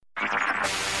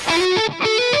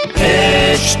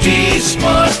HD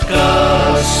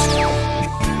Smartcast.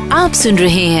 आप सुन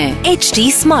रहे हैं HD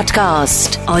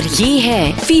Smartcast और ये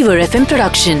है फीवर FM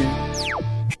प्रोडक्शन।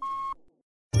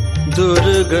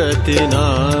 दुर्गति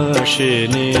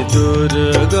नाशिनी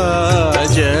दुर्गा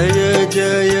जय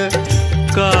जय,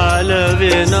 काल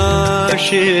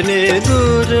विनाशिनी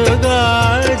दुर्गा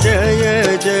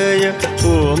जय जय,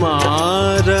 उमा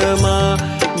रमा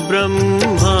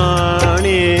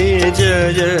ब्रह्माणी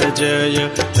जय जय,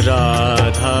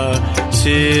 राधा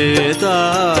सीता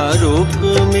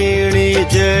रुक्मिणी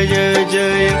जय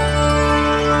जय।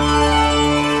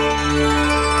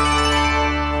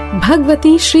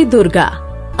 भगवती श्री दुर्गा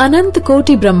अनंत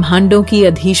कोटि ब्रह्मांडों की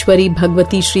अधीश्वरी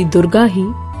भगवती श्री दुर्गा ही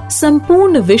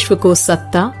संपूर्ण विश्व को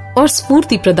सत्ता और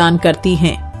स्फूर्ति प्रदान करती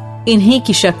हैं। इन्हीं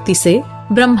की शक्ति से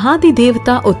ब्रह्मादि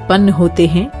देवता उत्पन्न होते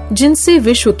हैं, जिनसे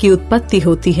विश्व की उत्पत्ति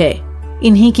होती है।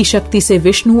 इन्हीं की शक्ति से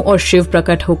विष्णु और शिव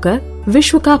प्रकट होकर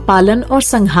विश्व का पालन और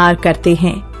संहार करते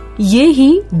हैं। ये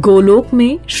ही गोलोक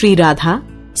में श्री राधा,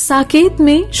 साकेत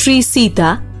में श्री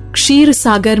सीता, क्षीर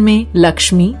सागर में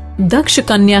लक्ष्मी, दक्ष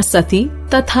कन्या सती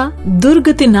तथा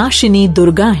दुर्गतिनाशिनी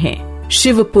दुर्गा हैं।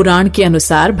 शिव पुराण के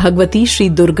अनुसार भगवती श्री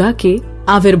दुर्गा के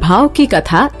आविर्भाव की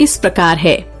कथा इस प्रकार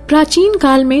है। प्राचीन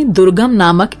काल में दुर्गम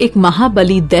नामक एक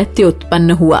महाबली दैत्य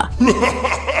उत्पन्न हुआ।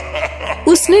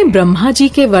 उसने ब्रह्मा जी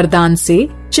के वरदान से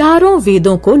चारों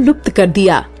वेदों को लुप्त कर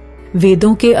दिया।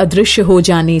 वेदों के अदृश्य हो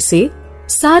जाने से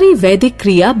सारी वैदिक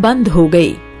क्रिया बंद हो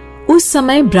गई। उस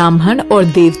समय ब्राह्मण और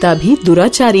देवता भी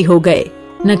दुराचारी हो गए।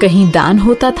 न कहीं दान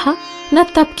होता था, न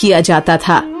तप किया जाता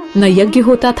था, न यज्ञ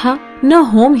होता था, न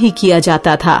होम ही किया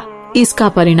जाता था। इसका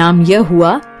परिणाम यह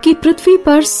हुआ कि पृथ्वी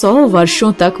पर 100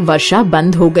 वर्षों तक वर्षा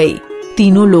बंद हो गई।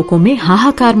 तीनों लोकों में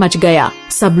हाहाकार मच गया।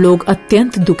 सब लोग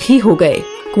अत्यंत दुखी हो गए।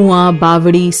 कुआं,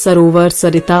 बावड़ी, सरोवर,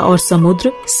 सरिता और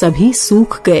समुद्र सभी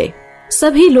सूख गए।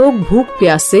 सभी लोग भूख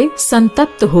प्यास से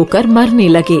संतप्त होकर मरने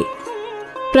लगे।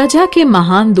 प्रजा के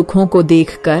महान दुखों को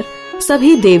देखकर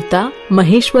सभी देवता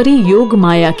महेश्वरी योग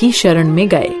माया की शरण में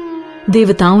गए।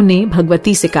 देवताओं ने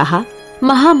भगवती से कहा,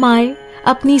 महामाए,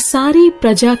 अपनी सारी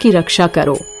प्रजा की रक्षा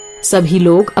करो। सभी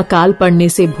लोग अकाल पड़ने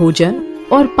से भोजन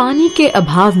और पानी के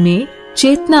अभाव में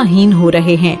चेतनाहीन हो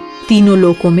रहे हैं। तीनों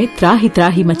लोकों में त्राहि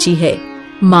त्राहि मची है।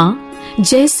 माँ,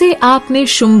 जैसे आपने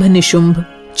शुंभ निशुंभ,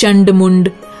 चंडमुंड,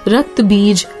 रक्त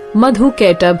बीज,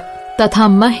 मधुकैटभ तथा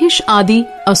महिष आदि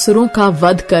असुरों का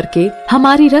वध करके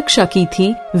हमारी रक्षा की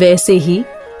थी, वैसे ही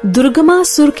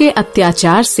दुर्गमासुर के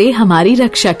अत्याचार से हमारी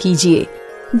रक्षा कीजिए।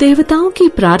 देवताओं की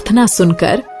प्रार्थना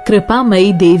सुनकर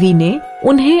कृपामयी देवी ने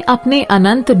उन्हें अपने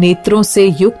अनंत नेत्रों से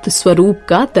युक्त स्वरूप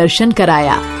का दर्शन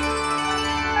कराया।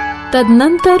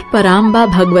 तदनंतर पराम्बा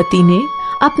भगवती ने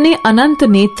अपने अनंत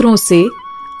नेत्रों से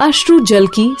अश्रु जल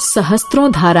की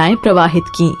सहस्त्रों धाराएं प्रवाहित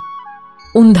की।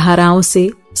 उन धाराओं से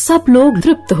सब लोग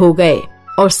तृप्त हो गए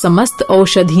और समस्त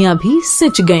औषधियां भी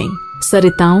सिंच गईं।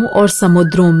 सरिताओं और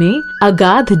समुद्रों में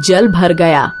अगाध जल भर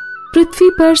गया। पृथ्वी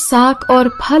पर शाक और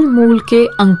फल मूल के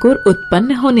अंकुर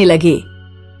उत्पन्न होने लगे।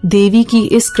 देवी की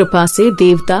इस कृपा से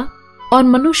देवता और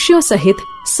मनुष्यों सहित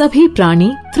सभी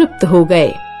प्राणी तृप्त हो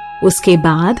गए। उसके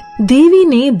बाद देवी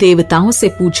ने देवताओं से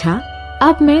पूछा,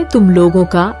 अब मैं तुम लोगों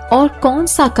का और कौन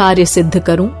सा कार्य सिद्ध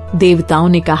करूं? देवताओं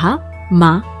ने कहा,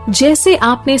 माँ, जैसे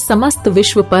आपने समस्त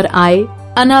विश्व पर आए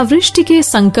अनावृष्टि के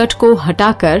संकट को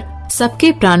हटाकर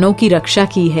सबके प्राणों की रक्षा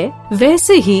की है,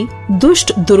 वैसे ही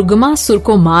दुष्ट दुर्गमासुर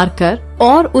को मारकर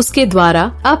और उसके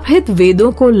द्वारा अपहित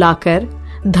वेदों को लाकर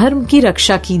धर्म की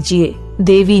रक्षा कीजिए।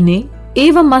 देवी ने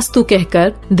एवमस्तु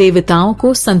कहकर देवताओं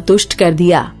को संतुष्ट कर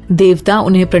दिया। देवता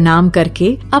उन्हें प्रणाम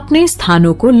करके अपने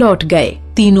स्थानों को लौट गए।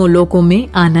 तीनों लोकों में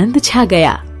आनंद छा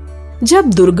गया। जब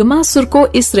दुर्गमासुर को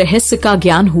इस रहस्य का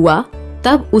ज्ञान हुआ,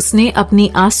 तब उसने अपनी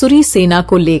आसुरी सेना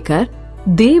को लेकर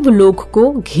देवलोक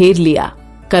को घेर लिया।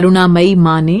 करुणामयी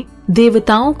माँ ने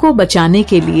देवताओं को बचाने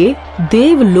के लिए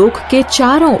देवलोक के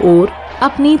चारों ओर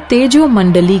अपनी तेजो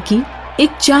मंडली की एक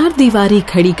 4 दीवारी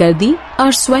खड़ी कर दी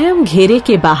और स्वयं घेरे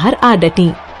के बाहर आ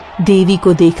डटी। देवी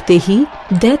को देखते ही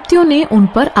दैत्यों ने उन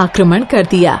पर आक्रमण कर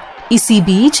दिया। इसी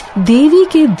बीच देवी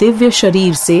के दिव्य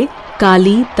शरीर से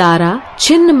काली, तारा,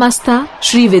 छिन्नमस्ता,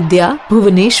 श्रीविद्या,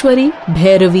 भुवनेश्वरी,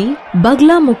 भैरवी,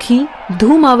 बगलामुखी,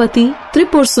 धूमावती,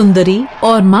 त्रिपुर सुंदरी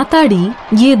और माताड़ी,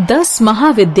 ये 10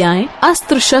 महाविद्याएं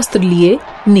अस्त्र शस्त्र लिए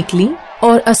निकली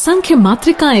और असंख्य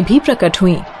मातृकाएं भी प्रकट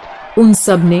हुईं। उन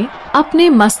सब ने अपने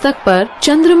मस्तक पर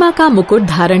चंद्रमा का मुकुट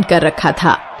धारण कर रखा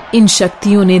था। इन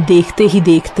शक्तियों ने देखते ही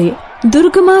देखते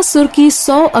दुर्गमासुर की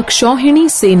 100 अक्षौहिणी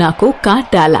सेना को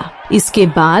काट डाला। इसके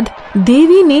बाद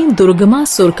देवी ने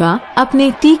दुर्गमासुर का अपने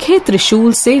तीखे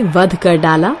त्रिशूल से वध कर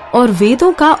डाला और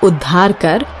वेदों का उद्धार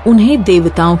कर उन्हें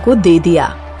देवताओं को दे दिया।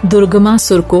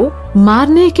 दुर्गमासुर को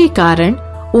मारने के कारण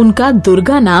उनका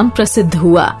दुर्गा नाम प्रसिद्ध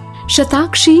हुआ।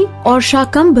 शताक्षी और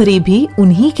शाकंभरी भी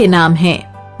उन्हीं के नाम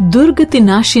हैं।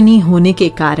 दुर्गतिनाशिनी होने के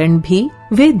कारण भी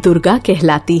वे दुर्गा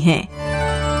कहलाती हैं।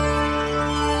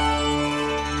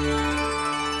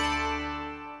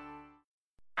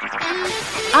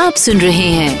 आप सुन रहे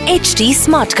हैं HD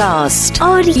स्मार्ट कास्ट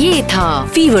और ये था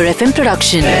Fever FM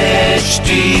production.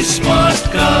 HD smart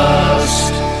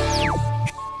cast.